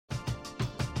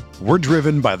We're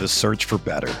driven by the search for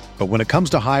better. But when it comes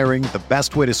to hiring, the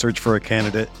best way to search for a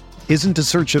candidate isn't to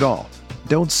search at all.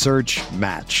 Don't search,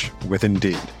 match with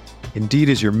Indeed. Indeed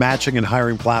is your matching and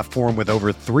hiring platform with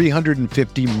over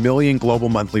 350 million global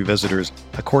monthly visitors,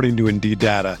 according to Indeed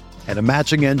data, and a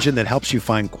matching engine that helps you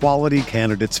find quality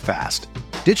candidates fast.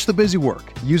 Ditch the busy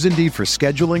work. Use Indeed for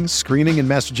scheduling, screening, and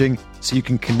messaging so you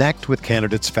can connect with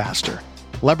candidates faster.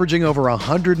 Leveraging over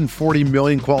 140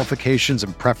 million qualifications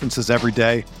and preferences every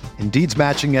day, Indeed's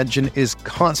matching engine is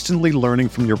constantly learning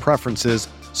from your preferences,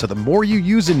 so the more you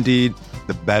use Indeed,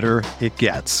 the better it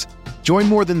gets. Join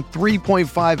more than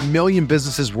 3.5 million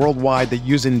businesses worldwide that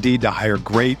use Indeed to hire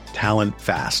great talent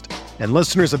fast. And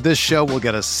listeners of this show will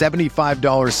get a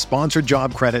 $75 sponsored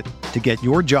job credit to get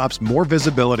your jobs more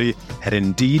visibility at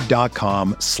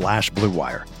Indeed.com/Blue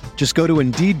Wire. Just go to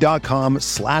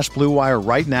Indeed.com/Blue Wire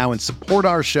right now and support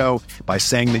our show by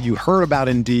saying that you heard about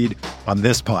Indeed on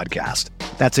this podcast.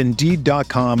 That's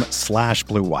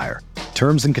Indeed.com/Blue Wire.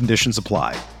 Terms and conditions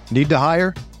apply. Need to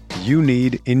hire? You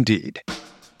need Indeed.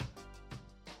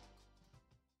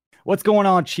 What's going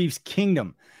on, Chiefs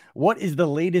Kingdom? What is the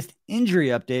latest injury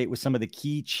update with some of the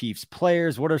key Chiefs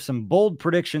players? What are some bold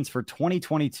predictions for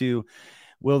 2022?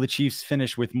 Will the Chiefs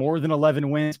finish with more than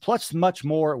 11 wins? Plus much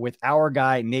more with our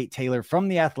guy, Nate Taylor from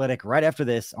The Athletic, right after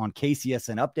this on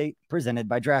KCSN Update, presented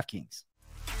by DraftKings.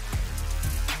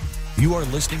 You are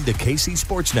listening to KC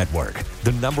Sports Network, the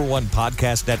 #1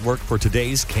 podcast network for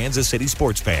today's Kansas City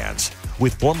sports fans.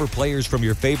 With former players from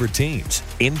your favorite teams,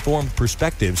 informed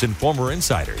perspectives, and former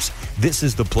insiders, this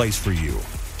is the place for you.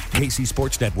 KC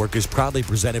Sports Network is proudly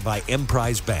presented by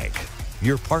Emprise Bank,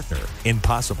 your partner in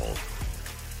possible.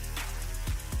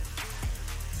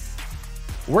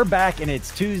 We're back, and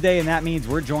it's Tuesday, and that means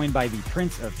we're joined by the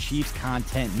Prince of Chiefs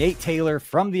content, Nate Taylor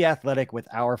from The Athletic, with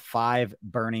our 5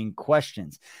 burning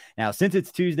questions. Now, since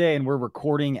it's Tuesday and we're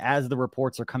recording as the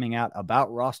reports are coming out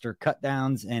about roster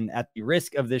cutdowns, and at the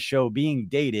risk of this show being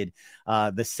dated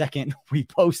the second we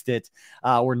post it,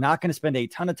 we're not going to spend a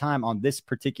ton of time on this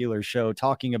particular show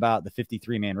talking about the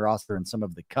 53-man roster and some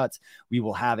of the cuts. We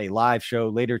will have a live show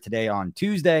later today on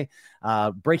Tuesday,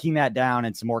 breaking that down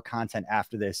and some more content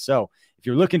after this. So if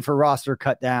you're looking for roster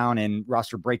cut down and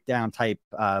roster breakdown type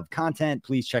of content,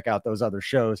 please check out those other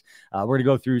shows. We're going to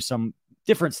go through some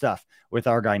different stuff with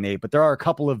our guy, Nate, but there are a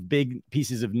couple of big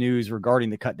pieces of news regarding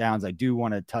the cut downs I do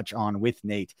want to touch on with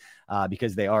Nate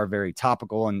because they are very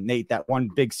topical. And Nate, that one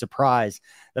big surprise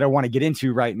that I want to get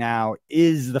into right now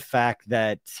is the fact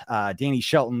that Danny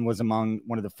Shelton was among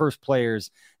one of the first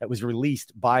players that was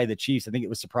released by the Chiefs. I think it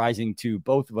was surprising to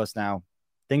both of us. Now,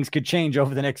 things could change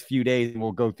over the next few days, and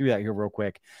we'll go through that here real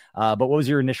quick. But what was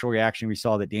your initial reaction? We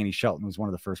saw that Danny Shelton was one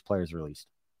of the first players released.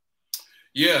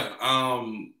 Yeah,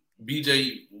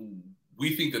 BJ,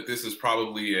 we think that this is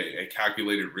probably a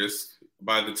calculated risk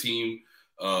by the team,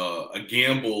 a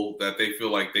gamble that they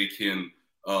feel like they can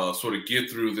sort of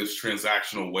get through this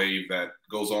transactional wave that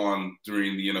goes on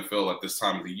during the NFL at this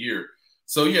time of the year.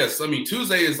 So, yes, I mean,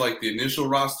 Tuesday is like the initial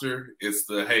roster. It's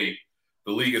the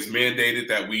league has mandated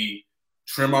that we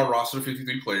trim our roster to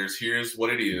 53 players. Here's what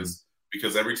it is,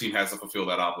 because every team has to fulfill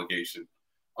that obligation.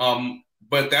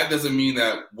 But that doesn't mean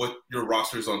that what your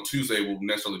roster is on Tuesday will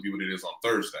necessarily be what it is on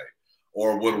Thursday,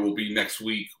 or what it will be next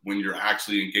week when you're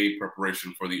actually in game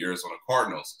preparation for the Arizona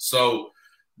Cardinals. So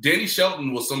Danny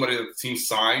Shelton was somebody that the team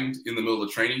signed in the middle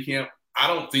of training camp. I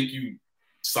don't think you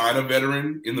sign a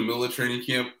veteran in the middle of training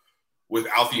camp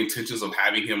without the intentions of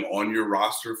having him on your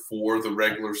roster for the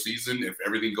regular season if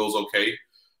everything goes okay.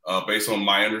 Based on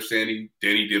my understanding,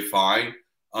 Danny did fine.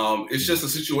 It's just a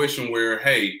situation where,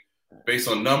 hey, based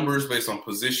on numbers, based on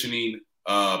positioning,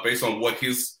 based on what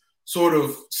his sort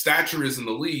of stature is in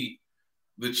the league,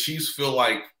 the Chiefs feel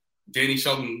like Danny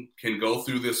Shelton can go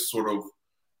through this sort of,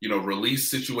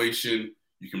 release situation.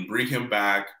 You can bring him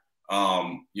back.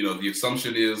 The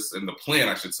assumption is, and the plan,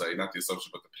 I should say, not the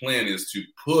assumption, but the plan is to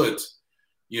put,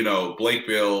 Blake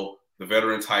Bell, the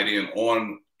veteran tight end,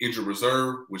 on injured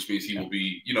reserve, which means he will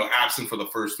be, absent for the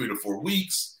first 3 to 4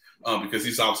 weeks because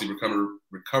he's obviously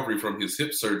recovering from his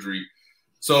hip surgery.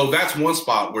 So that's one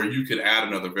spot where you could add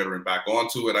another veteran back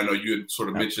onto it. I know you had sort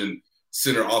of mentioned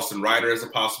center Austin Ryder as a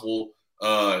possible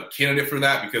candidate for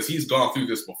that because he's gone through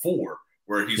this before,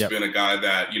 where he's been a guy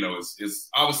that, is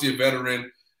obviously a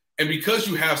veteran. And because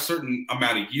you have certain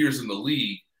amount of years in the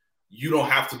league, you don't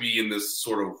have to be in this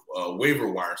sort of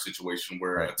waiver wire situation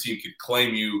where a team could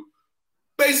claim you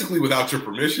basically without your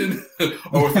permission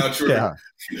or without your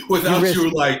without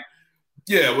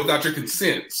your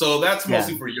consent. So that's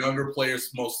mostly for younger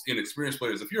players, most inexperienced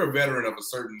players. If you're a veteran of a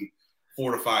certain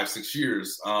 4 to 5, 6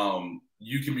 years,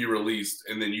 you can be released,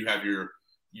 and then you have your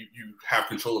you have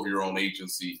control of your own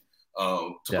agency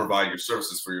to provide your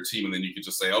services for your team. And then you can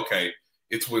just say, okay,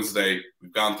 it's Wednesday.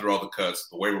 We've gone through all the cuts.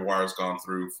 The waiver wire has gone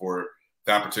through for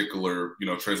that particular,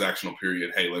 transactional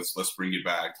period. Hey, let's bring you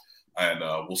back, and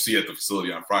we'll see you at the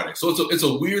facility on Friday. So it's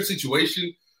a weird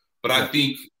situation, but I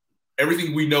think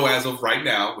everything we know as of right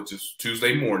now, which is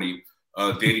Tuesday morning,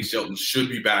 Danny Shelton should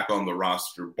be back on the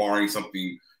roster, barring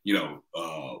something,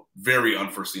 very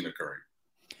unforeseen occurring.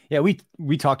 Yeah,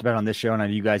 we talked about it on this show, and I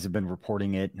know you guys have been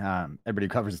reporting it. Everybody who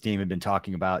covers the team have been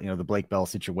talking about, the Blake Bell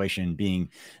situation being,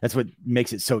 that's what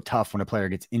makes it so tough when a player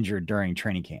gets injured during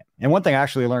training camp. And one thing I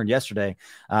actually learned yesterday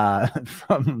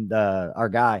from our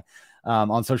guy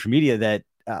on social media, that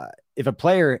if a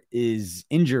player is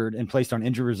injured and placed on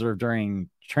injury reserve during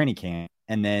training camp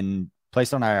and then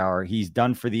placed on IR, he's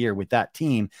done for the year with that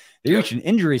team. They reached an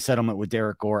injury settlement with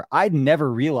Derek Gore. I'd never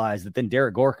realized that then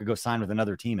Derek Gore could go sign with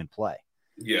another team and play.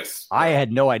 Yes. I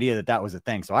had no idea that was a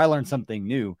thing. So I learned something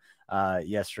new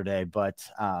yesterday, but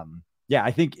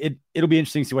I think it'll be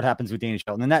interesting to see what happens with Danny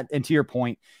Shelton. And to your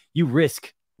point, you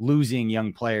risk losing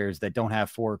young players that don't have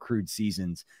 4 accrued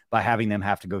seasons by having them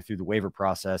have to go through the waiver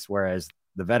process. Whereas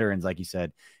the veterans, like you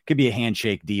said, could be a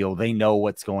handshake deal. They know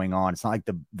what's going on. It's not like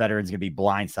the veterans going to be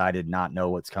blindsided, not know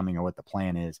what's coming or what the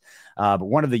plan is. But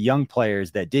one of the young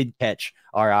players that did catch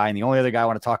our eye, and the only other guy I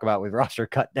want to talk about with roster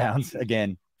cut downs,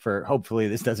 again, for hopefully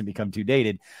this doesn't become too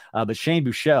dated. But Shane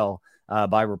Buechele,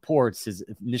 by reports, has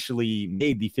initially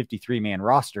made the 53-man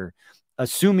roster,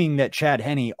 assuming that Chad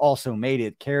Henne also made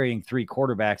it, carrying 3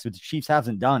 quarterbacks, which the Chiefs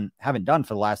haven't done for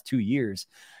the last 2 years.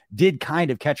 Did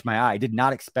kind of catch my eye. Did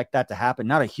not expect that to happen.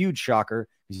 Not a huge shocker,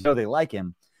 because they like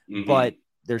him, but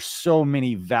there's so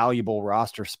many valuable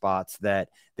roster spots that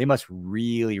they must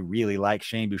really, really like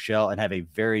Shane Buechele and have a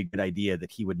very good idea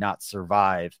that he would not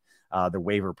survive the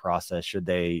waiver process should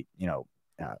they,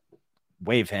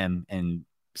 waive him and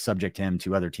subject him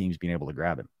to other teams being able to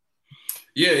grab him.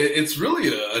 Yeah, it's really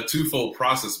a twofold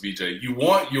process, BJ. You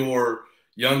want your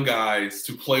young guys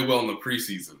to play well in the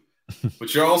preseason,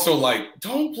 but you're also like,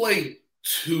 don't play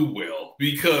too well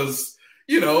because,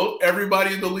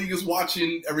 everybody in the league is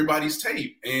watching everybody's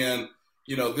tape. And,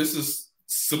 this is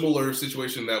similar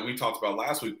situation that we talked about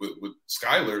last week with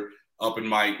Skyler up in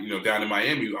down in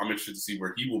Miami. I'm interested to see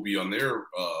where he will be on their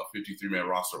 53-man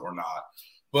roster or not.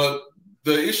 But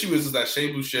the issue is that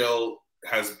Shane Buechele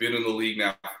has been in the league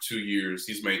now for 2 years.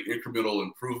 He's made incremental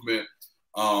improvement.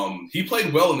 He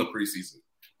played well in the preseason.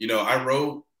 I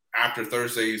wrote after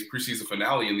Thursday's preseason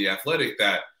finale in The Athletic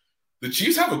that the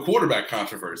Chiefs have a quarterback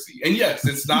controversy. And yes,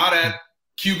 it's not at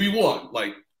QB1.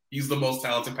 Like, he's the most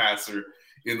talented passer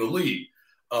in the league.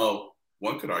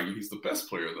 One could argue he's the best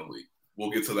player in the league.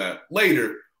 We'll get to that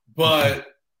later. But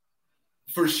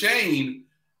for Shane,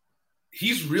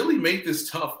 he's really made this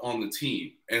tough on the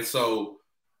team. And so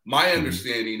my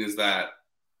understanding is that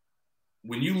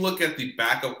when you look at the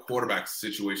backup quarterback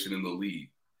situation in the league,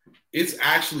 it's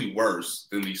actually worse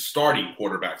than the starting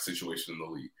quarterback situation in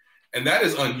the league. And that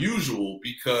is unusual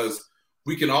because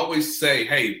we can always say,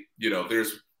 hey,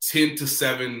 there's 10 to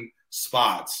 7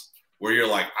 spots where you're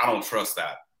like, I don't trust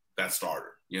that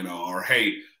starter, or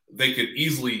hey, they could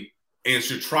easily and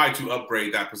should try to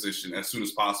upgrade that position as soon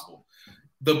as possible.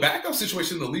 The backup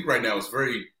situation in the league right now is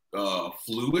very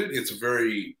fluid. It's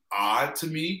very odd to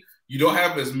me. You don't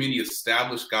have as many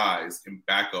established guys in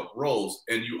backup roles,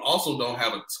 and you also don't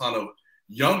have a ton of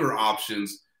younger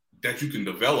options that you can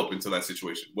develop into that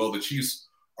situation. Well, the Chiefs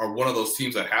are one of those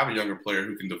teams that have a younger player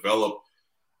who can develop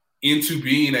into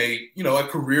being a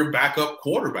career backup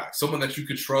quarterback, someone that you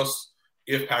could trust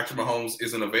if Patrick Mahomes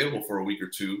isn't available for a week or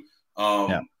two.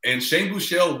 And Shane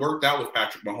Buechele worked out with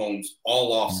Patrick Mahomes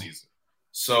all offseason.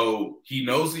 So he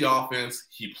knows the offense.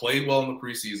 He played well in the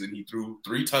preseason. He threw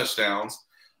 3 touchdowns.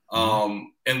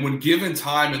 And when given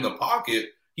time in the pocket,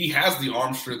 he has the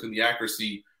arm strength and the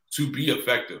accuracy to be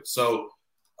effective. So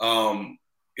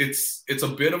it's a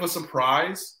bit of a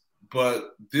surprise,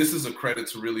 but this is a credit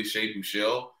to really Shane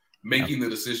Buechele making the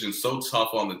decision so tough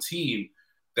on the team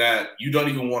that you don't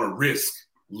even want to risk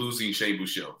losing Shane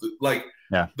Buechele.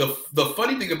 The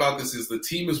funny thing about this is the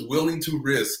team is willing to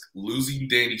risk losing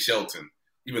Danny Shelton,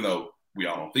 even though we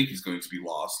all don't think he's going to be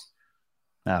lost,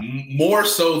 more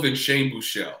so than Shane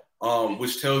Buechele,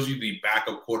 which tells you the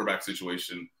backup quarterback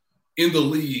situation in the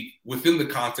league within the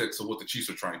context of what the Chiefs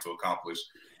are trying to accomplish,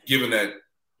 given that,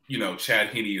 Chad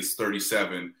Henne is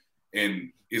 37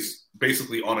 and is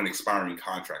basically on an expiring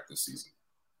contract this season.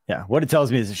 Yeah, what it tells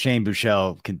me is that Shane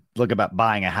Buechele can look about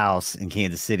buying a house in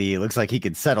Kansas City. It looks like he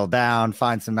could settle down,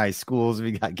 find some nice schools.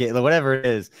 We got whatever it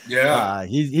is. Yeah,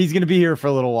 he's going to be here for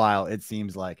a little while, it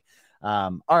seems like.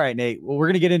 All right, Nate. Well, we're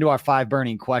going to get into our 5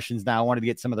 burning questions now. I wanted to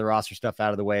get some of the roster stuff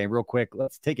out of the way. Real quick,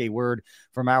 let's take a word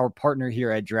from our partner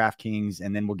here at DraftKings,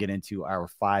 and then we'll get into our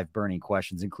 5 burning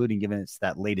questions, including giving us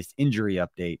that latest injury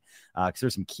update, because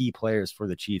there's some key players for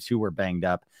the Chiefs who were banged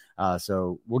up.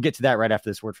 So we'll get to that right after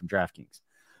this word from DraftKings.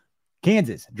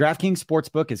 Kansas, DraftKings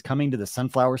Sportsbook is coming to the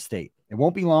Sunflower State. It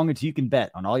won't be long until you can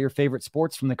bet on all your favorite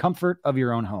sports from the comfort of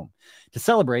your own home. To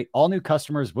celebrate, all new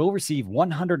customers will receive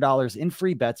 $100 in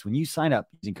free bets when you sign up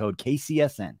using code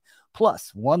KCSN. Plus,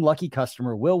 one lucky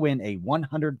customer will win a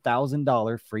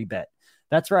 $100,000 free bet.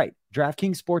 That's right.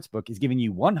 DraftKings Sportsbook is giving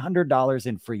you $100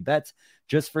 in free bets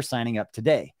just for signing up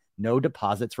today. No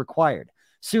deposits required.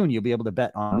 Soon, you'll be able to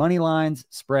bet on money lines,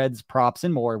 spreads, props,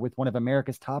 and more with one of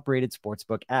America's top-rated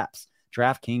sportsbook apps,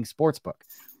 DraftKings Sportsbook.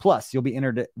 Plus, you'll be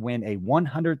entered to win a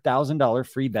 $100,000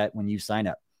 free bet when you sign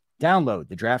up. Download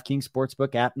the DraftKings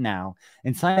Sportsbook app now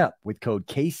and sign up with code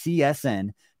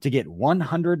KCSN to get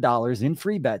 $100 in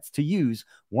free bets to use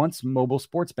once mobile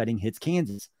sports betting hits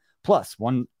Kansas. Plus,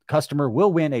 one customer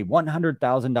will win a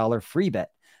 $100,000 free bet.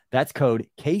 That's code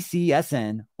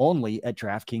KCSN only at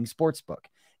DraftKings Sportsbook.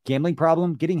 Gambling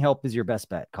problem? Getting help is your best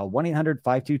bet. Call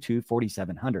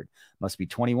 1-800-522-4700. Must be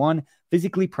 21,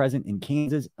 physically present in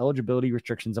Kansas. Eligibility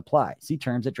restrictions apply. See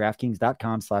terms at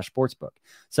DraftKings.com/sportsbook.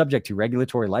 Subject to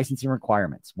regulatory licensing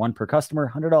requirements. One per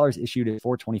customer, $100 issued at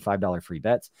 $425 free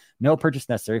bets. No purchase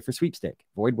necessary for sweepstake.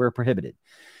 Void where prohibited.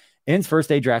 Ends first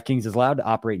day DraftKings is allowed to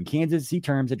operate in Kansas. See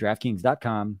terms at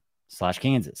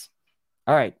DraftKings.com/Kansas.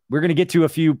 All right, we're going to get to a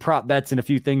few prop bets and a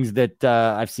few things that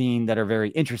I've seen that are very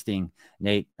interesting,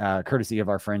 Nate, courtesy of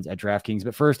our friends at DraftKings.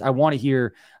 But first, I want to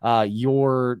hear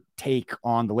your take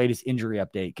on the latest injury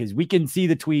update, because we can see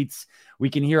the tweets,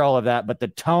 we can hear all of that, but the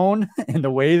tone and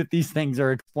the way that these things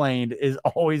are explained is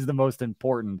always the most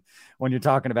important when you're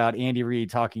talking about Andy Reid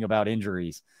talking about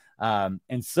injuries. And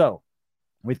so,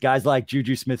 with guys like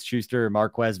Juju Smith-Schuster,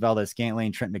 Marquez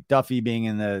Valdes-Scantling, Trent McDuffie being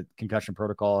in the concussion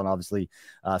protocol, and obviously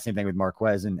same thing with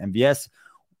Marquez and MVS,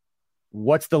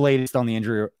 what's the latest on the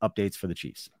injury updates for the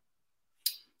Chiefs?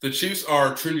 The Chiefs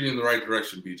are trending in the right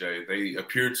direction, BJ. They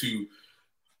appear to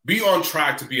be on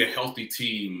track to be a healthy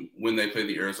team when they play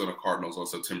the Arizona Cardinals on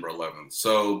September 11th.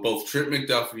 So both Trent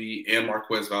McDuffie and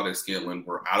Marquez Valdes-Scantling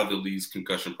were out of the league's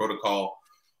concussion protocol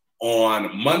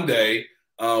on Monday.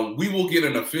 We will get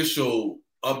an official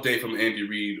update from Andy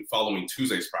Reid following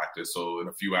Tuesday's practice, so in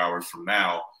a few hours from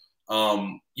now.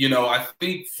 I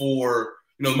think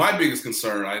my biggest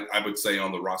concern, I would say,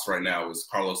 on the roster right now is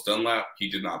Carlos Dunlap. He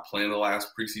did not play in the last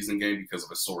preseason game because of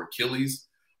a sore Achilles,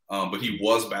 but he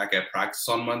was back at practice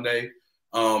on Monday.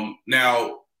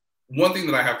 Now, one thing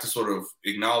that I have to sort of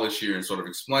acknowledge here and sort of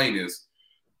explain is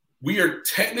we are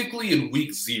technically in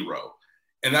week 0,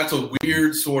 and that's a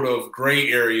weird sort of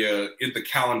gray area in the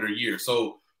calendar year.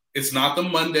 So it's not the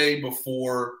Monday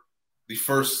before the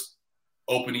first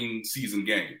opening season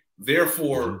game.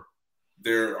 Therefore,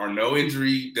 there are no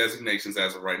injury designations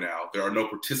as of right now. There are no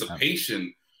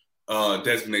participation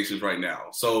designations right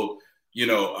now. So,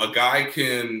 a guy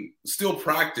can still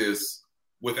practice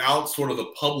without sort of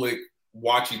the public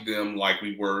watching them like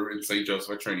we were in St.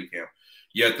 Joseph at training camp.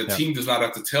 Yet the team does not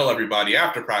have to tell everybody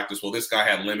after practice, well, this guy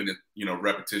had limited,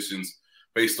 repetitions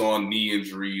based on knee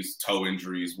injuries, toe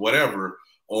injuries, whatever.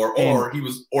 Or he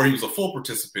was a full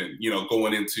participant,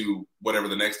 going into whatever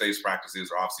the next day's practice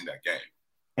is, or obviously that game.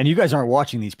 And you guys aren't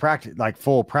watching these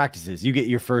full practices. You get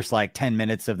your first 10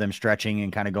 minutes of them stretching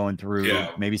and kind of going through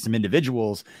maybe some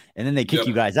individuals, and then they kick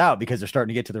you guys out because they're starting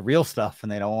to get to the real stuff and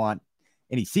they don't want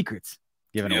any secrets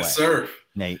given away. Yes, sir.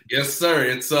 Nate. Yes, sir.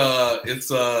 It's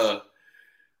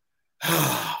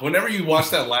whenever you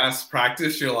watch that last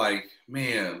practice, you're like,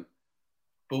 man.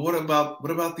 But what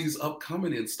about these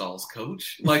upcoming installs,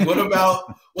 Coach? What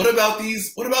about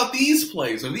these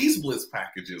plays or these blitz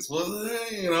packages? Well,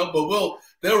 but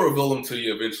they'll reveal them to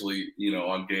you eventually,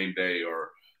 on game day,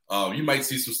 or you might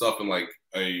see some stuff in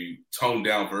a toned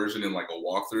down version in a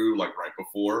walkthrough right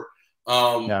before.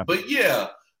 But yeah,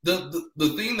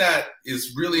 the thing that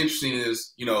is really interesting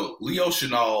is Leo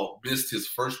Chenal missed his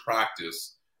first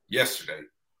practice yesterday.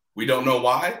 We don't know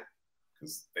why,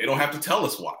 because they don't have to tell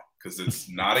us why, because it's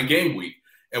not a game week.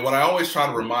 And what I always try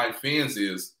to remind fans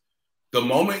is the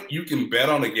moment you can bet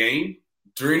on a game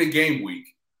during a game week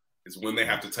is when they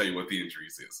have to tell you what the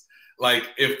injuries is.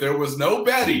 If there was no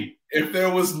betting, if there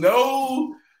was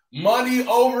no money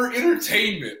over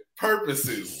entertainment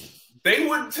purposes, they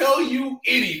wouldn't tell you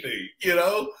anything,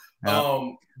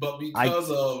 But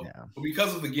because of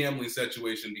the gambling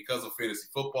situation, because of fantasy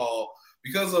football,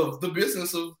 because of the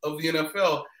business of the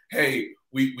NFL, hey,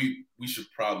 we should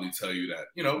probably tell you that,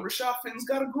 Rashad Finn's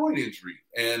got a groin injury,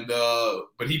 and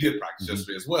but he did practice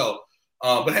yesterday as well.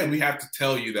 But hey, we have to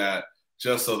tell you that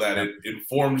just so that it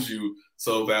informs you,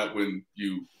 so that when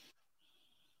you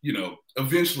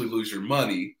eventually lose your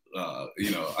money,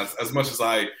 as much as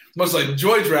I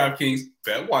enjoy DraftKings,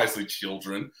 bet wisely,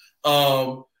 children.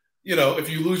 If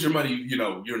you lose your money,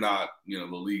 you're not, the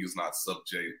league is not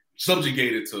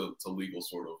subjugated to legal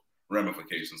sort of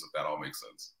ramifications, if that all makes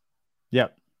sense.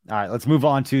 Yep. All right, let's move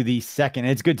on to the second.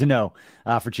 It's good to know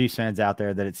for Chiefs fans out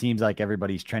there that it seems like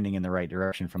everybody's trending in the right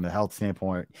direction from the health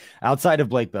standpoint, outside of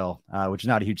Blake Bell, which is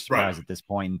not a huge surprise at this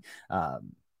point.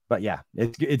 But yeah,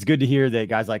 it's good to hear that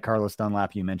guys like Carlos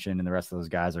Dunlap, you mentioned, and the rest of those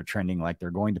guys are trending like they're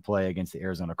going to play against the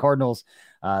Arizona Cardinals.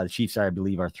 The Chiefs, I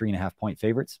believe, are 3.5-point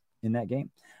favorites in that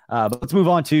game. But let's move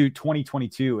on to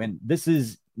 2022. And this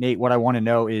is, Nate, what I want to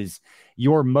know is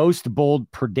your most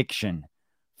bold prediction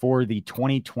for the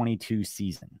 2022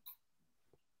 season.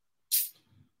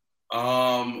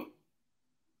 I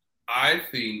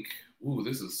think,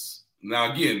 this is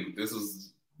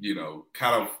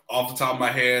kind of off the top of my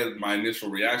head, my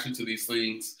initial reaction to these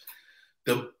things.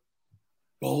 The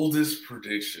boldest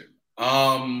prediction.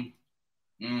 Because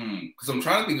I'm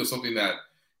trying to think of something that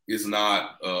is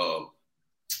not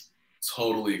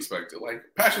totally expected. Like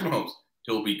Patrick Mahomes,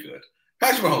 he'll be good.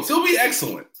 Patrick Mahomes, he'll be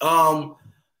excellent.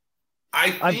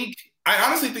 I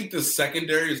honestly think the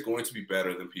secondary is going to be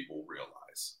better than people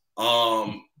realize.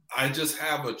 I just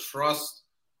have a trust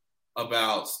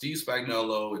about Steve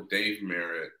Spagnuolo and Dave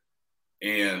Merritt,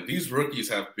 and these rookies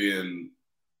have been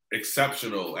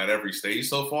exceptional at every stage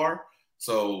so far.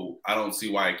 So I don't see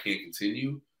why it can't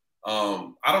continue.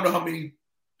 I don't know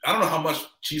how much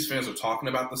Chiefs fans are talking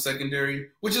about the secondary,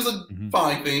 which is a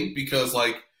fine thing because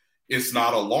it's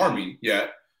not alarming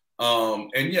yet.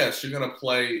 And yes, you're going to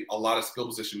play a lot of skill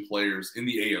position players in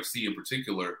the AFC in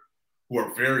particular who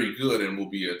are very good and will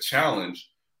be a challenge.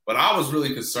 But I was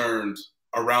really concerned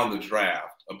around the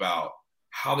draft about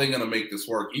how they're going to make this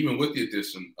work, even with the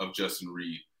addition of Justin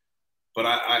Reed. But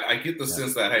I get the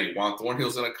sense that, hey, Juan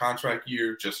Thornhill's in a contract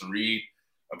year. Justin Reed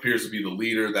appears to be the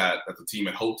leader that the team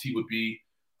had hoped he would be.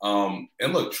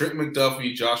 And look, Trent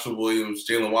McDuffie, Joshua Williams,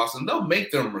 Jalen Watson, they'll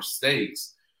make their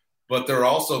mistakes, but they're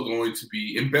also going to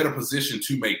be in better position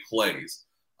to make plays.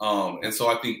 And so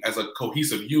I think as a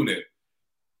cohesive unit,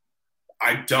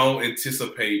 I don't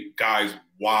anticipate guys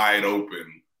wide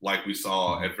open like we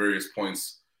saw at various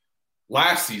points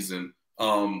last season.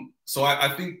 So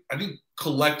I think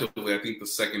collectively, I think the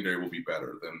secondary will be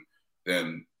better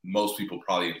than most people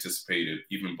probably anticipated,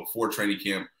 even before training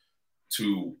camp,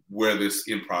 to where this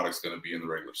end product is going to be in the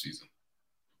regular season.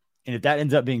 And if that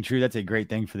ends up being true, that's a great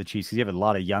thing for the Chiefs because you have a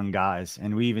lot of young guys.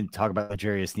 And we even talk about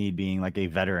L'Jarius Sneed being like a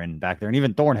veteran back there. And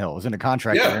even Thornhill is in a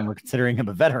contract there, and we're considering him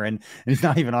a veteran. And he's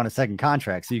not even on a second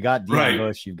contract. So you got Deion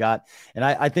Bush, and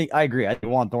I think I agree. I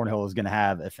think Juan Thornhill is going to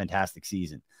have a fantastic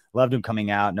season. Loved him coming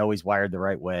out. Know he's wired the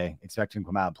right way. Expect him to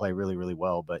come out and play really, really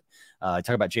well. But talk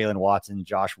about Jalen Watson,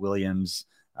 Josh Williams,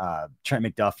 Trent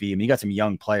McDuffie. I mean, you got some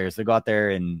young players. They go out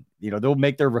there and, they'll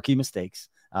make their rookie mistakes.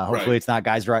 Hopefully it's not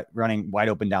guys running wide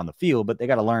open down the field, but they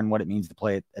got to learn what it means to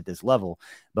play at this level.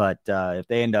 But if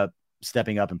they end up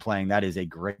stepping up and playing, that is a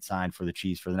great sign for the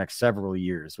Chiefs for the next several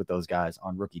years with those guys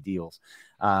on rookie deals.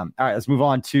 All right, let's move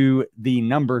on to the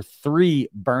number 3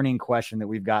 burning question that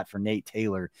we've got for Nate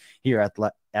Taylor here at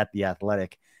The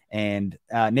Athletic. And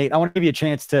Nate, I want to give you a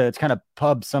chance to kind of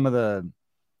pub some of the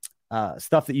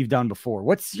stuff that you've done before.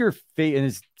 What's your favorite, and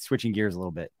is switching gears a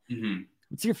little bit.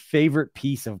 What's your favorite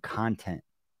piece of content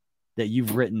that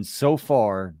you've written so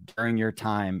far during your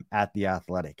time at The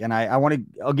Athletic? And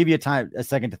I'll give you a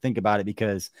second to think about it,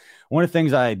 because one of the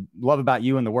things I love about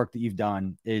you and the work that you've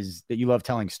done is that you love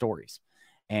telling stories.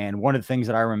 And one of the things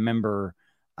that I remember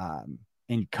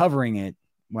in covering it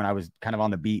when I was kind of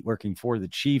on the beat working for the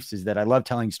Chiefs is that I love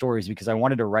telling stories because I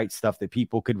wanted to write stuff that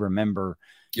people could remember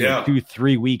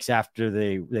 2-3 weeks after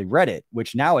they read it,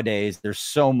 which nowadays there's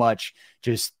so much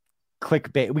just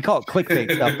clickbait. We call it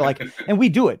clickbait stuff, but and we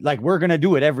do it. We're going to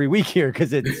do it every week here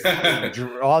because it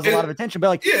draws a lot of attention,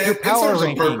 but your power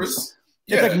rankings,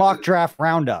 it's like mock draft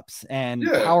roundups and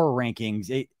power rankings.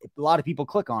 A lot of people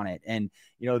click on it, and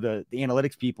the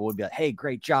analytics people would be like, "Hey,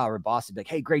 great job," or boss would be like,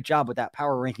 "Hey, great job with that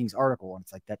power rankings article." And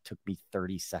it's like, that took me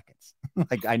 30 seconds.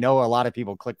 I know a lot of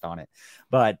people clicked on it,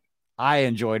 but I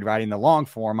enjoyed writing the long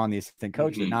form on the assistant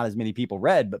coach that not as many people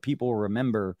read, but people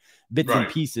remember bits and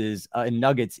pieces and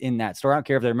nuggets in that story. I don't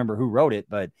care if they remember who wrote it,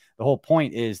 but the whole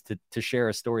point is to share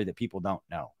a story that people don't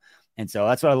know. And so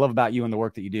that's what I love about you and the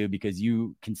work that you do, because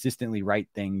you consistently write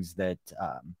things that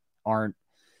aren't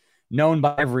known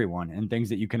by everyone and things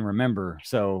that you can remember.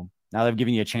 So now that I've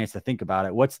given you a chance to think about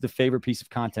it, what's the favorite piece of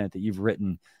content that you've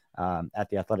written at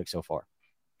The Athletic so far?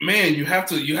 Man, you have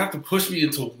to push me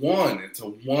into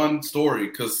one story,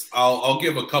 because I'll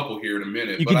give a couple here in a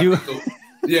minute. You can do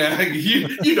yeah,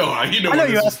 you know how you know. I know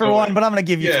you asked for one, but I'm going to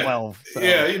give you 12. So.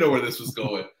 Yeah, you know where this was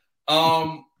going.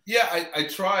 Yeah, I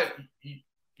try.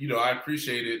 You know, I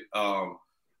appreciate it.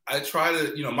 I try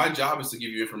to. You know, my job is to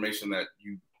give you information that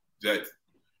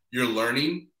you're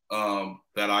learning.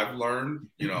 That I've learned.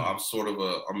 You know,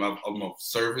 I'm of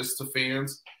service to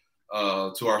fans.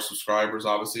 To our subscribers,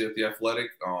 obviously, at The Athletic.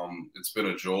 It's been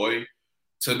a joy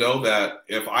to know that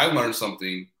if I learn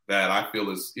something that I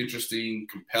feel is interesting,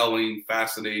 compelling,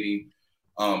 fascinating,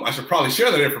 I should probably share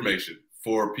that information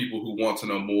for people who want to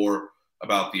know more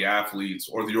about the athletes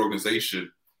or the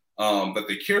organization that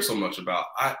they care so much about.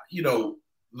 You know,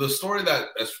 the story that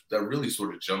really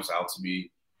sort of jumps out to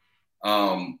me,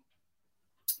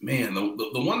 man,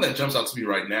 the one that jumps out to me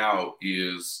right now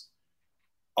is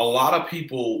a lot of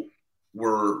people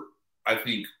were, I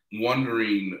think,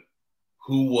 wondering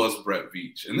who was Brett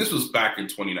Veach, and this was back in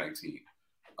 2019.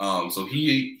 So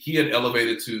he had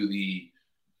elevated to the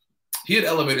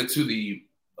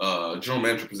general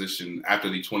manager position after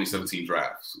the 2017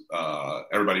 draft.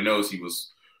 Everybody knows he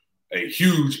was a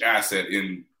huge asset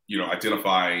in, you know,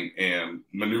 identifying and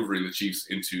maneuvering the Chiefs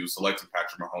into selecting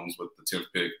Patrick Mahomes with the 10th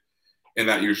pick in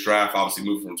that year's draft. Obviously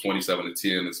moved from 27 to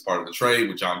 10 as part of the trade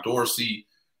with John Dorsey.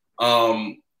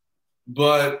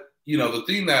 But, you know, the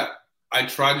thing that I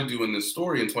tried to do in this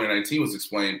story in 2019 was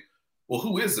explain, well,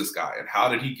 who is this guy and how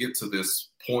did he get to this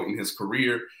point in his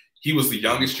career? He was the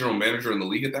youngest general manager in the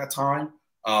league at that time.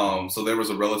 So there was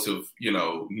a relative, you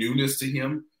know, newness to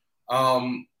him.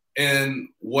 And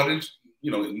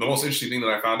the most interesting thing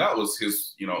that I found out was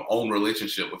his, you know, own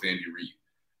relationship with Andy Reid,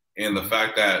 and the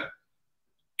fact that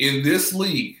in this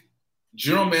league,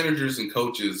 general managers and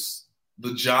coaches,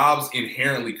 the jobs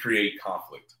inherently create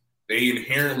conflict. They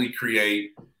inherently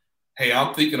create, hey,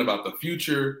 I'm thinking about the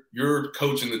future. You're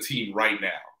coaching the team right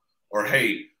now. Or,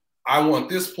 hey, I want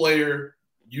this player.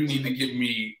 You need to give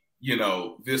me, you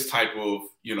know, this type of,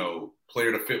 you know,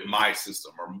 player to fit my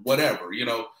system or whatever, you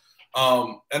know.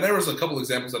 And there was a couple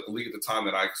examples at the league at the time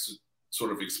that I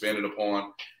sort of expanded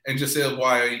upon and just said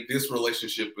why this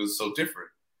relationship is so different.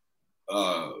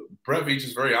 Brett Veach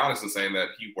is very honest in saying that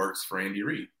he works for Andy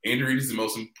Reid. Andy Reid is the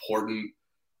most important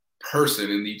person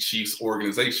in the Chiefs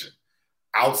organization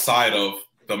outside of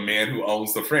the man who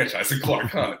owns the franchise,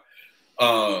 Clark Hunt,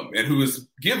 and who has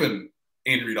given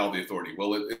Andy Reid all the authority.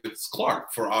 Well, it's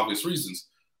Clark for obvious reasons,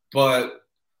 but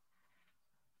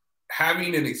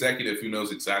having an executive who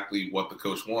knows exactly what the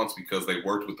coach wants because they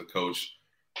worked with the coach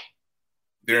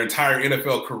their entire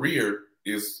NFL career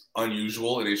is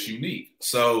unusual and it's unique.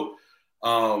 So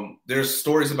there's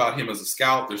stories about him as a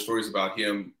scout. There's stories about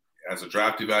him as a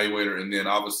draft evaluator. And then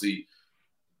obviously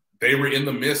they were in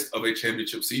the midst of a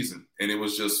championship season. And it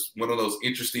was just one of those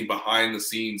interesting behind the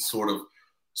scenes sort of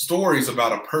stories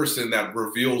about a person that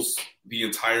reveals the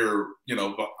entire, you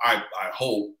know, I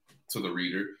hope to the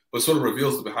reader, but sort of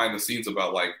reveals the behind the scenes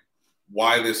about like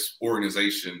why this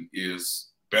organization is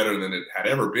better than it had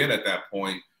ever been at that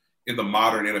point in the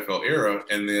modern NFL era.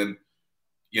 And then,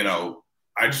 you know,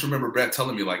 I just remember Brett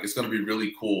telling me, like, it's going to be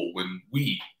really cool when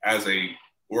we, as a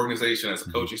organization, as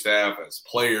a coaching staff, as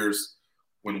players,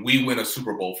 when we win a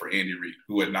Super Bowl for Andy Reid,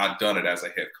 who had not done it as a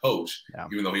head coach,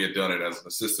 even though he had done it as an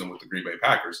assistant with the Green Bay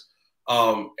Packers.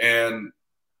 And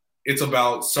it's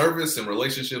about service and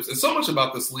relationships. And so much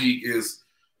about this league is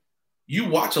you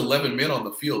watch 11 men on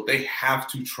the field. They have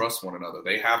to trust one another.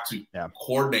 They have to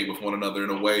coordinate with one another in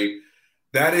a way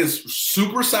that is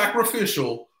super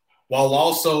sacrificial while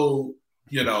also,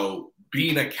 you know,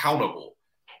 being accountable.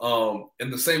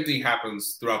 And the same thing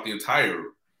happens throughout the entire,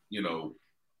 you know,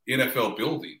 NFL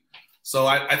building. So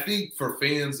I think for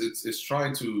fans, it's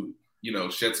trying to, you know,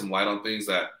 shed some light on things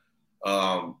that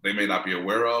they may not be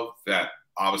aware of, that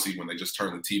obviously when they just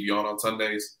turn the TV on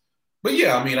Sundays. But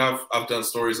yeah, I mean, I've done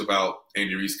stories about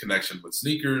Andy Reid's connection with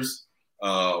sneakers.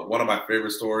 One of my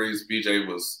favorite stories, BJ,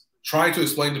 was trying to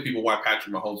explain to people why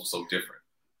Patrick Mahomes was so different.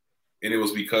 And it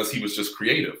was because he was just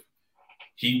creative.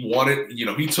 He wanted, you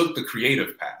know, he took the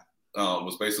creative path,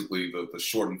 was basically the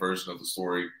shortened version of the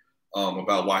story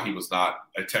about why he was not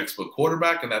a textbook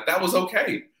quarterback, and that was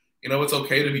okay. You know, it's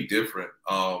okay to be different.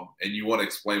 And you want to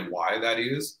explain why that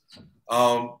is.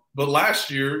 But last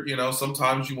year, you know,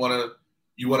 sometimes you want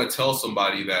to tell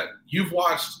somebody that you've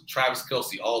watched Travis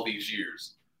Kelce all these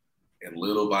years, and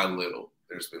little by little,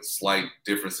 there's been slight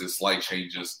differences, slight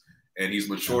changes, and he's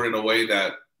matured in a way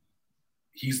that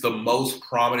he's the most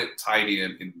prominent tight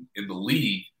end in the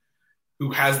league. who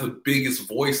has the biggest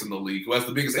voice in the league, who has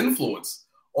the biggest influence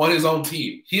on his own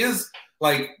team. He is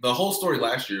like the whole story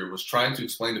last year was trying to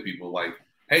explain to people like,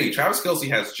 hey, Travis Kelce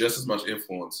has just as much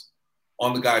influence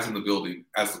on the guys in the building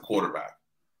as the quarterback.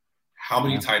 How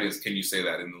many tight ends can you say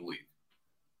that in the league?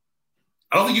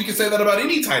 I don't think you can say that about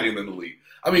any tight end in the league.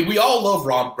 I mean, we all love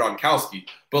Rob Gronkowski,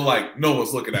 but like no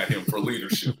one's looking at him for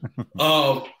leadership.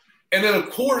 And then,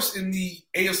 of course, in the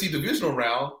AFC divisional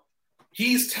round,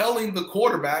 he's telling the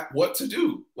quarterback what to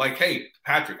do. Like, hey,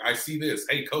 Patrick, I see this.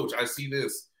 Hey, coach, I see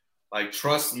this. Like,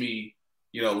 trust me,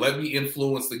 let me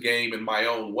influence the game in my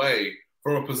own way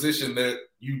from a position that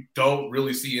you don't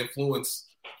really see influence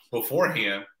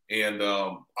beforehand. And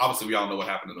obviously, we all know what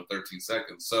happened in the 13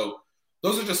 seconds. So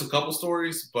those are just a couple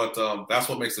stories, but that's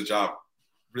what makes the job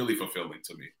really fulfilling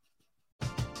to me.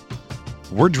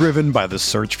 We're driven by the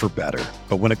search for better.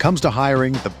 But when it comes to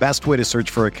hiring, the best way to search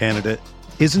for a candidate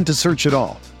isn't to search at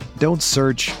all. Don't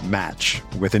search, match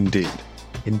with Indeed.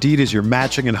 Indeed is your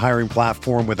matching and hiring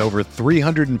platform with over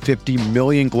 350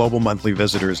 million global monthly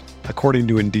visitors, according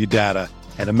to Indeed data,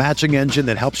 and a matching engine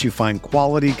that helps you find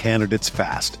quality candidates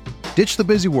fast. Ditch the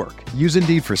busy work. Use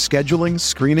Indeed for scheduling,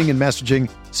 screening, and messaging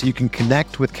so you can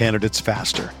connect with candidates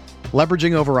faster.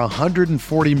 Leveraging over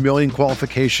 140 million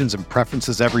qualifications and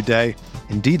preferences every day,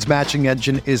 Indeed's matching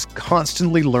engine is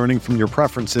constantly learning from your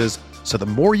preferences, so the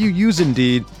more you use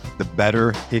Indeed, the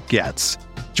better it gets.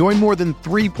 Join more than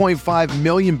 3.5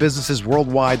 million businesses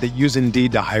worldwide that use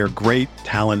Indeed to hire great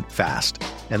talent fast.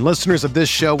 And listeners of this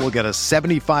show will get a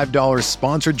 $75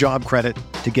 sponsored job credit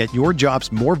to get your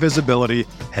jobs more visibility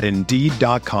at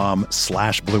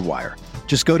Indeed.com/Blue Wire.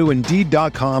 Just go to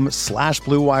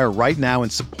Indeed.com/Blue Wire right now and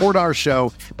support our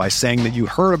show by saying that you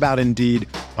heard about Indeed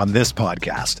on this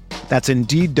podcast. That's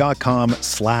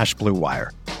Indeed.com/Blue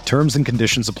Wire. Terms and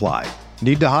conditions apply.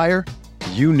 Need to hire?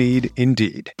 You need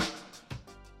Indeed.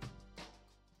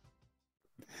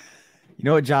 You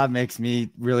know what job makes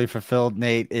me really fulfilled,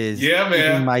 Nate, is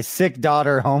taking my sick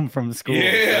daughter home from school.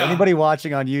 Yeah. So anybody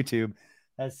watching on YouTube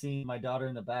has seen my daughter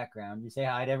in the background. You say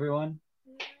hi to everyone?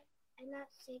 I'm not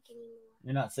sick anymore.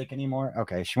 You're not sick anymore?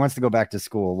 Okay. She wants to go back to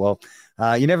school. Well,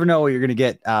 you never know what you're going to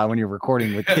get when you're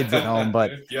recording with kids at home.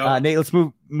 But Nate, let's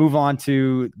move on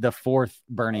to the fourth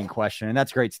burning question. And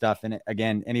that's great stuff. And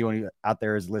again, anyone who out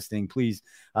there is listening, please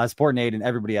support Nate and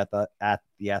everybody at the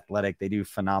Athletic. They do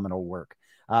phenomenal work.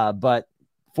 But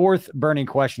fourth burning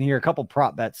question here, a couple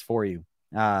prop bets for you.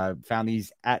 Found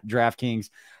these at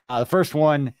DraftKings. The first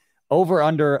one, over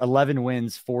under 11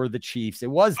 wins for the Chiefs.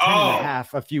 It was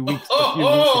 10.5 a few weeks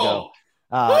ago.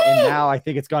 And now I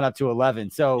think it's gone up to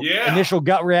 11. So initial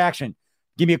gut reaction.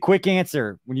 Give me a quick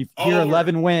answer. When you hear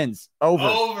 11 wins,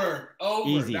 over.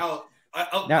 Easy. Now,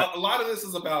 a lot of this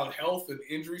is about health and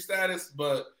injury status,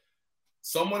 but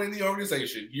someone in the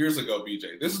organization years ago,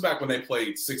 BJ, this is back when they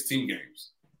played 16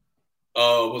 games,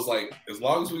 was like, as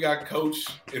long as we got coach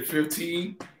at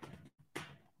 15,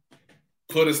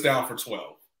 put us down for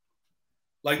 12.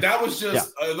 Like that was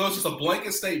just a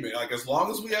blanket statement. Like as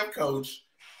long as we have coach,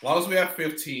 as long as we have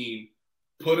 15,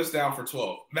 put us down for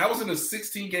 12. And that was in a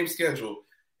 16-game schedule.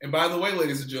 And by the way,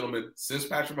 ladies and gentlemen, since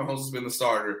Patrick Mahomes has been the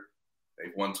starter,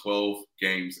 they've won 12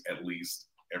 games at least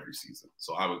every season.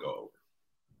 So I would go over.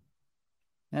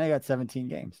 And I got 17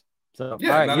 games. So all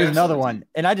right, here's another one.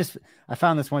 And I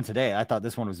found this one today. I thought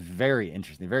this one was very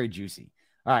interesting, very juicy.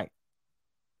 All right.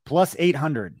 Plus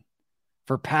 800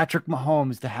 for Patrick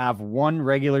Mahomes to have one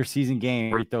regular season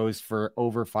game where he throws for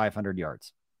over 500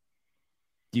 yards.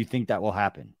 Do you think that will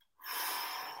happen?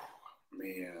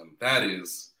 Man, that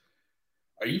is.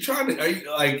 Has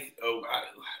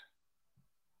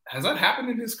that happened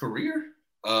in his career?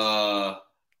 I'm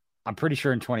pretty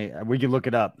sure in 20. We can look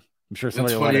it up. I'm sure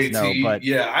somebody will let us know. But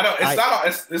yeah, I don't.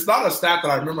 It's not a stat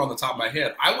that I remember on the top of my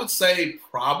head. I would say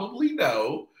probably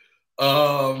no.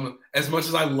 As much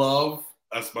as I would love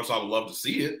to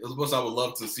see it, as much as I would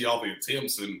love to see all the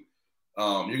attempts, and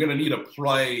you're gonna need a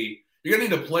play. You're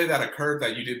going to need a play that occurred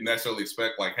that you didn't necessarily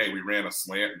expect, like, hey, we ran a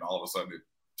slant and all of a sudden it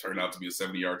turned out to be a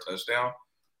 70-yard touchdown.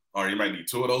 Or you might need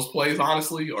two of those plays,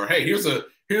 honestly. Or, hey, here's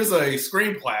a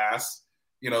screen pass,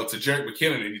 to Jerick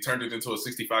McKinnon and he turned it into a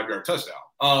 65-yard touchdown.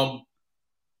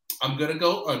 I'm going to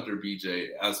go under, BJ,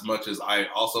 as much as I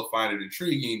also find it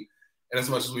intriguing and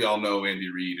as much as we all know Andy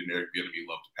Reid and Eric Bieniemy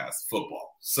love to pass the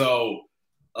football. So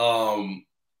I'm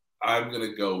going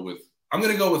to go with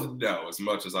no, as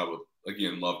much as I would,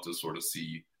 again, love to sort of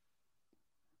see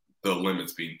the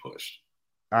limits being pushed.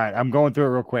 All right, I'm going through it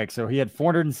real quick. So he had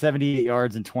 478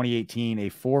 yards in 2018, a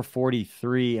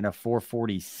 443 and a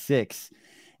 446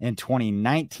 in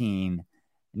 2019.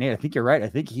 Nate, I think you're right. I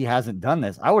think he hasn't done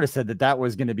this. I would have said that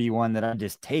was going to be one that I'd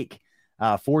just take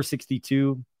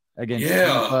 462 against Yeah.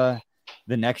 Tampa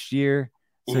the next year.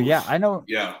 So, Oof. yeah, I know.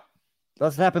 Yeah.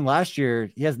 That's what happened last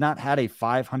year. He has not had a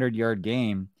 500-yard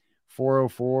game.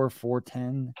 404,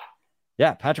 410.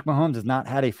 Yeah, Patrick Mahomes has not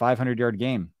had a 500-yard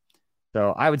game.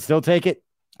 So I would still take it.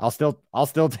 I'll still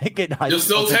take it. You'll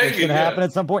still take it. It's going to happen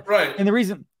at some point. Right. And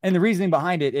the reasoning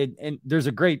behind it, and there's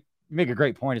you make a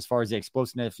great point as far as the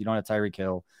explosiveness. You don't have Tyreek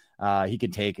Hill. He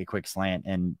can take a quick slant,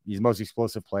 and he's the most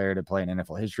explosive player to play in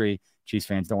NFL history. Chiefs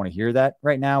fans don't want to hear that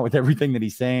right now with everything that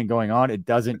he's saying going on. It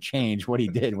doesn't change what he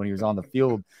did when he was on the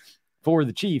field for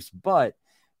the Chiefs, but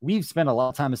we've spent a lot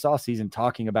of time this offseason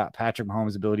talking about Patrick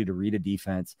Mahomes' ability to read a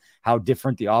defense, how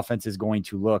different the offense is going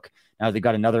to look. Now they've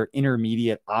got another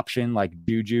intermediate option like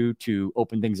Juju to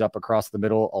open things up across the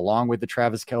middle, along with the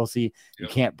Travis Kelce. You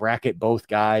can't bracket both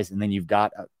guys. And then you've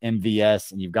got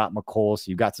MVS and you've got McColl.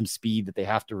 So you've got some speed that they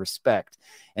have to respect,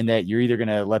 and that you're either going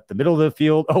to let the middle of the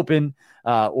field open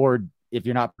or if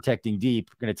you're not protecting deep,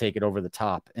 you're going to take it over the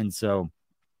top. And so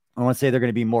I want to say they're going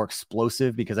to be more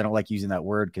explosive, because I don't like using that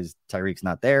word because Tyreek's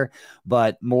not there,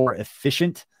 but more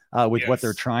efficient with what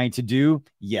they're trying to do.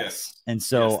 Yes. And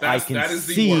so I can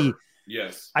see,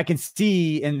 I can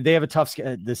see, and they have a tough,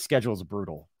 the schedule is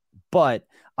brutal, but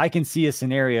I can see a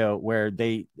scenario where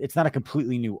it's not a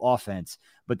completely new offense,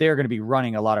 but they're going to be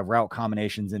running a lot of route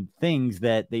combinations and things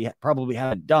that they probably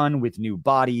haven't done with new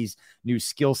bodies, new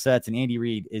skill sets. And Andy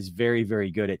Reid is very,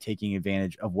 very good at taking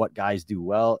advantage of what guys do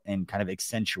well and kind of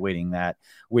accentuating that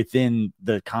within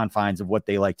the confines of what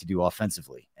they like to do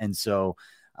offensively. And so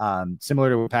similar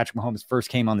to when Patrick Mahomes first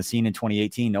came on the scene in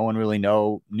 2018, no one really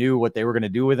knew what they were going to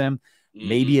do with him.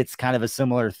 Maybe it's kind of a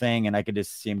similar thing, and I could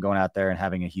just see him going out there and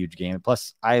having a huge game.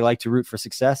 Plus, I like to root for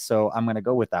success, so I'm going to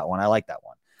go with that one. I like that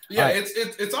one. Yeah,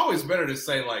 it's always better to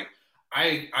say, like,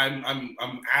 I'm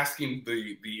asking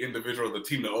the individual or the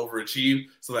team to overachieve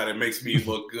so that it makes me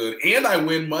look good and I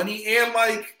win money, and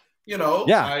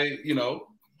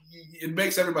it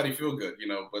makes everybody feel good,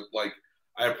 But like,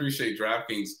 I appreciate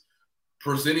DraftKings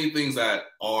presenting things that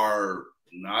are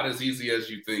not as easy as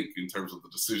you think in terms of the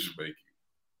decision making.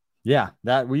 Yeah,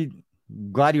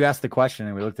 glad you asked the question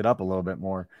and we looked it up a little bit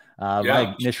more.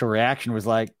 My initial reaction was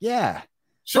like, yeah,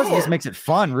 sure. Plus, this makes it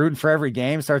fun. Rooting for every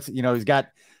game starts. He's got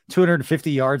 250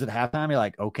 yards at halftime. You're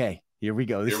like, okay, here we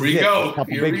go. Here we go. A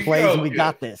couple big plays, and we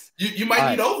got this. You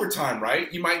might need overtime,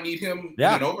 right? You might need him in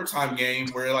an overtime game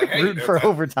where you're like, hey, rooting for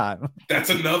overtime. That's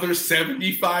another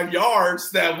 75 yards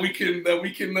that we can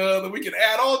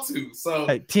add on to.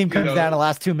 So team comes down the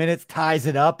last 2 minutes, ties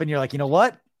it up, and you're like, you know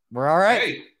what? We're all right.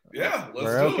 Hey. Yeah,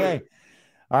 we're okay.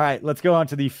 All right, let's go on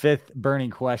to the fifth burning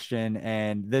question.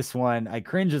 And this one, I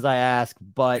cringe as I ask,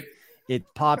 but it's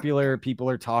popular. People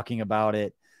are talking about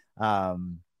it. The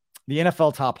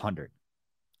NFL Top 100.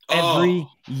 Every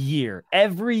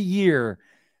year,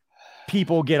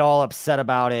 people get all upset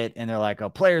about it. And they're like, oh,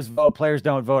 players vote, players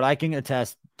don't vote. I can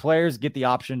attest, players get the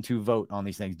option to vote on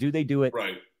these things. Do they do it?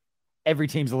 Right. Every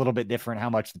team's a little bit different how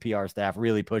much the PR staff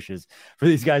really pushes for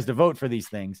these guys to vote for these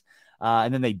things.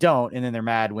 And then they don't, and then they're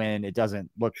mad when it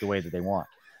doesn't look the way that they want.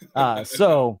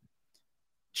 So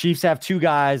Chiefs have two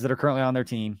guys that are currently on their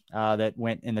team that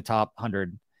went in the top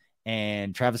 100,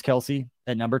 and Travis Kelce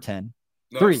at number 10.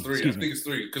 No, three. It's 3. I think it's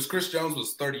 3 because Chris Jones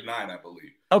was 39, I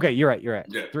believe. Okay, you're right. Yeah.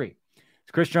 3.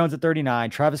 It's Chris Jones at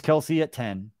 39, Travis Kelce at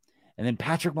 10, and then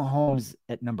Patrick Mahomes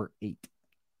at number 8.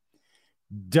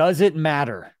 Does it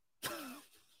matter?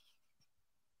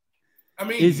 I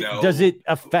mean, does it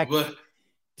affect?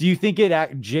 Do you think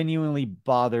it genuinely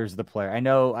bothers the player? I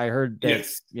know I heard that,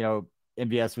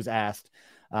 MVS was asked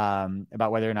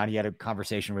about whether or not he had a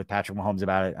conversation with Patrick Mahomes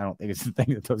about it. I don't think it's the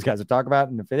thing that those guys would talk about.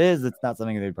 And if it is, it's not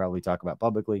something they'd probably talk about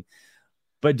publicly.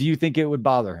 But do you think it would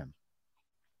bother him?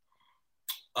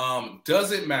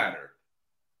 Does it matter?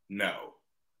 No.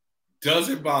 Does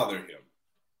it bother him?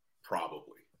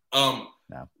 Probably. No.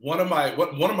 One of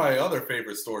my other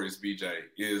favorite stories, BJ,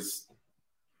 is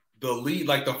the lead,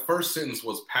 like the first sentence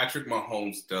was Patrick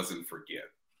Mahomes doesn't forget.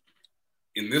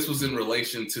 And this was in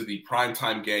relation to the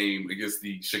primetime game against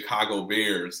the Chicago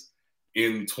Bears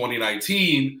in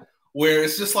 2019, where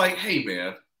it's just like, hey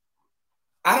man,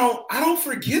 I don't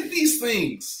forget these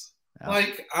things. No.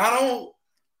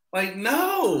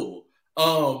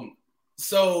 No.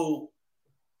 So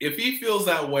if he feels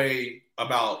that way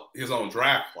about his own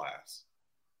draft class,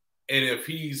 and if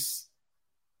he's,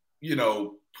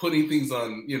 putting things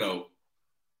on,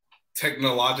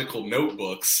 technological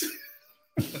notebooks,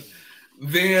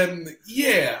 then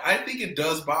yeah, I think it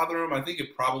does bother him. I think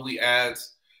it probably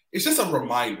adds, it's just a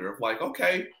reminder of like,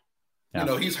 okay,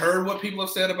 he's heard what people have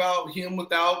said about him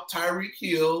without Tyreek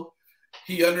Hill.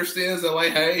 He understands that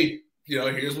like, hey,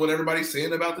 here's what everybody's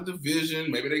saying about the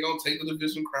division. Maybe they're going to take the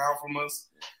division crown from us.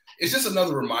 It's just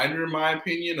another reminder, in my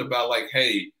opinion, about like,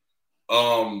 hey,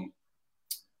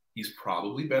 he's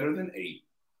probably better than 8.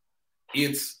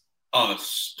 It's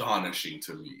astonishing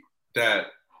to me that,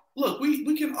 look,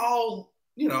 we can all,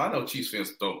 I know Chiefs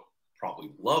fans don't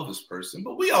probably love this person,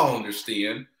 but we all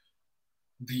understand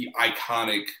the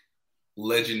iconic,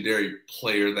 legendary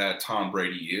player that Tom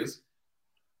Brady is.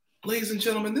 Ladies and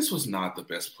gentlemen, this was not the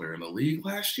best player in the league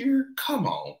last year. Come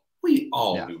on. We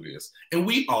all knew this. And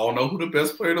we all know who the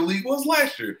best player in the league was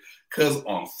last year. Because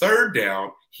on 3rd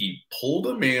down, he pulled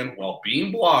a man while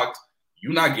being blocked.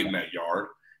 You're not getting that yard.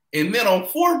 And then on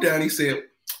 4th down, he said,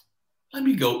 let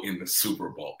me go in the Super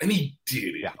Bowl. And he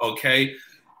did it, okay?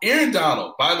 Aaron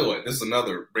Donald, by the way, this is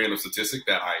another random statistic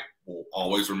that I will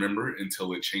always remember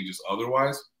until it changes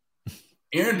otherwise.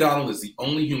 Aaron Donald is the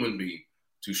only human being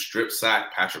to strip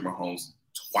sack Patrick Mahomes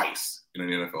twice in an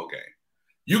NFL game.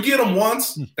 You get him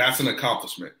once, that's an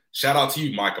accomplishment. Shout out to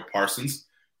you, Micah Parsons.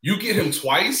 You get him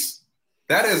twice,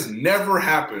 that has never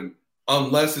happened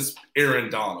unless it's Aaron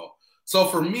Donald. So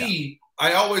for me,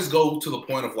 I always go to the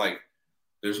point of like,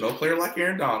 there's no player like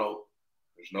Aaron Donald.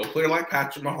 There's no player like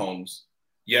Patrick Mahomes.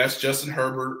 Yes, Justin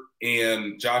Herbert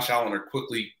and Josh Allen are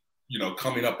quickly,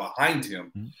 coming up behind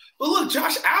him. Mm-hmm. But look,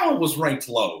 Josh Allen was ranked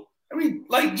low. I mean,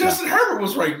 like Justin Herbert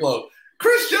was ranked low.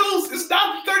 Chris Jones is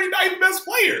not the 39th best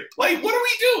player. Like, what are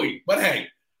we doing? But hey,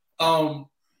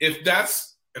 if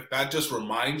that just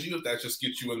reminds you, if that just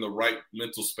gets you in the right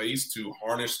mental space to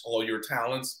harness all your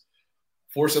talents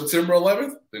for September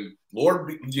 11th, then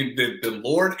Lord,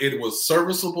 it was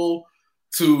serviceable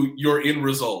to your end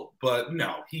result. But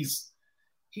no, he's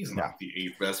not the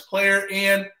 8th best player,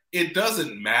 and it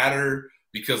doesn't matter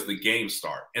because the games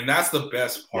start. And that's the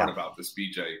best part about this,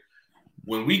 BJ.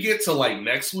 When we get to like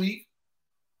next week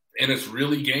and it's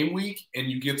really game week and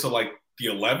you get to like the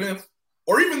 11th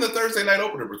or even the Thursday night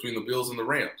opener between the Bills and the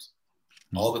Rams,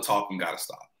 all the talking got to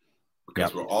stop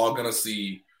because we're all going to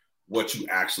see what you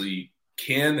actually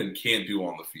can and can't do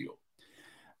on the field.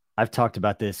 I've talked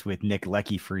about this with Nick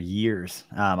Leckie for years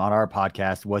on our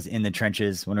podcast. Was in the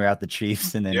trenches when we were at the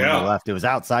Chiefs, and then when we left, it was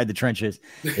outside the trenches.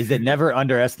 Is that never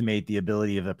underestimate the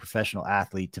ability of a professional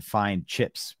athlete to find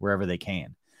chips wherever they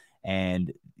can,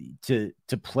 and to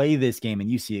play this game.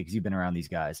 And you see it because you've been around these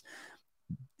guys.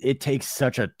 It takes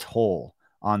such a toll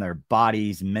on their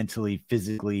bodies, mentally,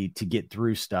 physically, to get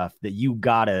through stuff that you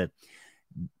gotta,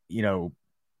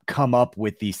 come up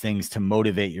with these things to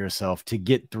motivate yourself to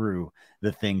get through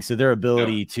the thing. So their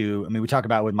ability to, we talk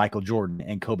about with Michael Jordan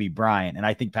and Kobe Bryant, and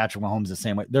I think Patrick Mahomes the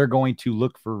same way. They're going to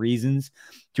look for reasons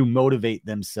to motivate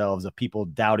themselves of people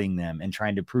doubting them and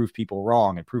trying to prove people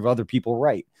wrong and prove other people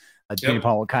right, depending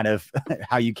upon what kind of,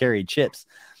 how you carry chips.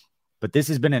 But this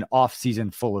has been an off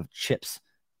season full of chips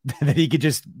that he could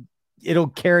it'll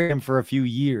carry him for a few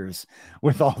years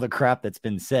with all the crap that's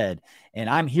been said. And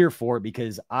I'm here for it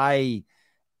because I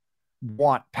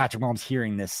want Patrick Mahomes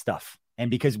hearing this stuff.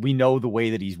 And because we know the way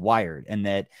that he's wired, and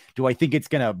that, do I think it's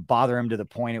going to bother him to the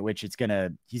point at which he's going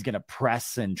to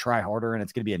press and try harder and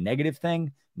it's going to be a negative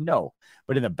thing? No.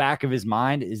 But in the back of his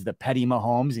mind is the petty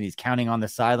Mahomes, and he's counting on the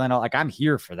sideline. Like, I'm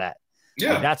here for that.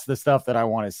 Yeah. Like, that's the stuff that I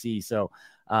want to see. So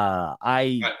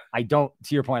I don't,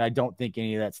 to your point, I don't think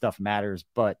any of that stuff matters,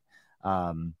 but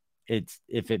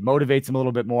if it motivates him a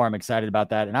little bit more, I'm excited about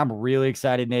that. And I'm really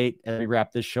excited, Nate, as we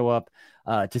wrap this show up,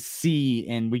 to see,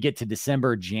 and we get to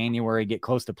December, January, get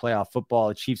close to playoff football.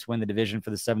 The Chiefs win the division for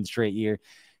the 7th straight year.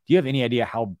 Do you have any idea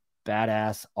how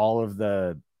badass all of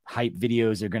the hype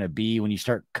videos are going to be when you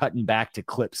start cutting back to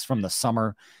clips from the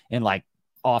summer and like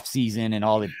off season and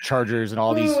all the Chargers and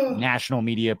all these national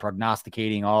media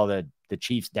prognosticating all the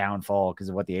Chiefs downfall because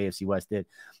of what the AFC West did?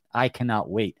 I cannot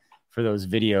wait for those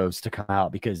videos to come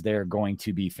out because they're going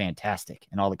to be fantastic.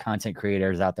 And all the content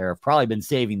creators out there have probably been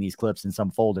saving these clips in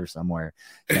some folder somewhere.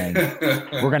 And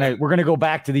we're going to go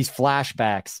back to these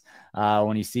flashbacks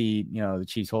when you see, the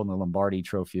Chiefs holding the Lombardi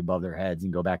trophy above their heads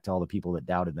and go back to all the people that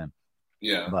doubted them.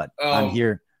 Yeah. But I'm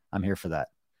here for that.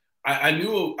 I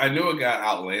knew it got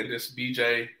outlandish,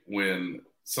 BJ, when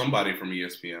somebody from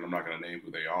ESPN, I'm not going to name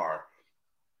who they are,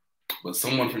 but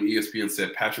someone from ESPN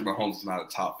said Patrick Mahomes is not a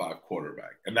top 5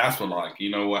 quarterback. And that's when, like,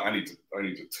 you know what? I need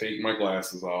to take my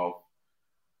glasses off.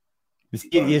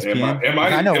 ESPN?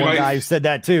 I know one guy who said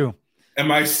that too. Am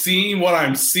I seeing what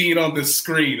I'm seeing on this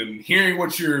screen and hearing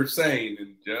what you're saying?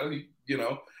 And,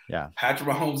 Patrick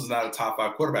Mahomes is not a top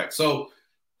 5 quarterback. So,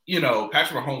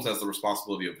 Patrick Mahomes has the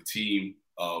responsibility of the team,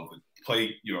 of the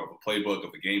play, the playbook,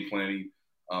 of the game planning,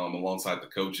 alongside the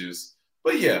coaches.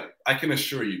 But yeah, I can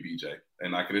assure you, BJ,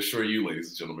 and I can assure you, ladies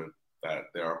and gentlemen, that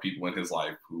there are people in his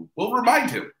life who will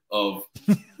remind him of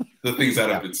the things that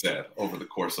have been said over the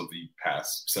course of the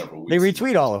past several weeks. They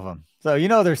retweet all of them. So,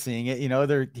 they're seeing it,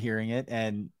 they're hearing it.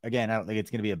 And again, I don't think it's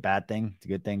going to be a bad thing. It's a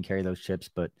good thing, carry those chips.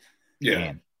 But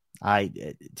man,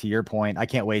 to your point, I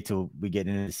can't wait till we get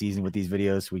into the season with these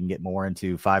videos so we can get more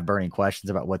into 5 burning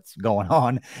questions about what's going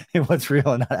on and what's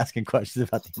real, and not asking questions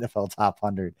about the NFL top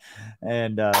 100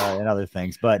 and other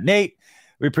things. But Nate,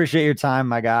 we appreciate your time,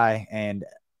 my guy. And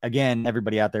again,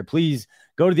 everybody out there, please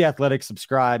go to The Athletic,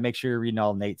 subscribe, make sure you're reading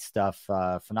all Nate's stuff.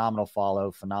 Phenomenal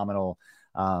follow, phenomenal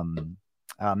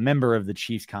member of the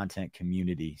Chiefs content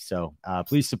community. So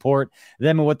please support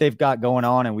them and what they've got going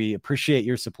on. And we appreciate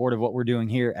your support of what we're doing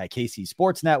here at KC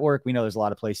Sports Network. We know there's a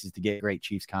lot of places to get great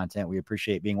Chiefs content. We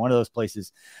appreciate being one of those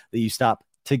places that you stop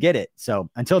to get it.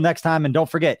 So until next time, and don't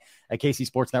forget, at KC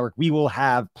Sports Network, we will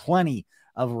have plenty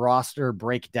of roster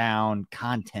breakdown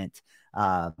content.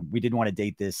 We didn't want to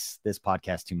date this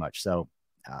podcast too much. So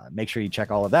make sure you check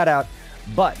all of that out.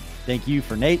 But thank you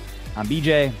for Nate. I'm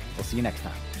BJ. We'll see you next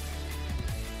time.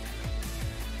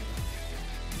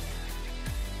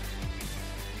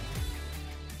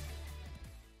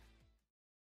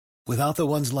 Without the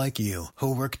ones like you,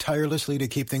 who work tirelessly to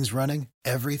keep things running,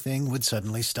 everything would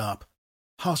suddenly stop.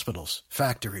 Hospitals,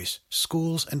 factories,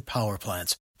 schools, and power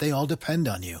plants, they all depend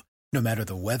on you. No matter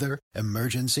the weather,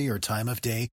 emergency, or time of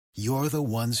day, you're the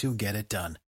ones who get it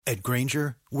done. At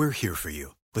Grainger, we're here for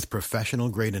you with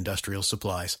professional-grade industrial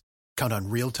supplies. Count on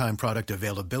real-time product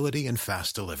availability and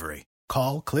fast delivery.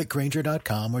 Call, click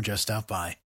Grainger.com, or just stop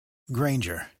by.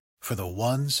 Grainger, for the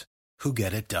ones who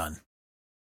get it done.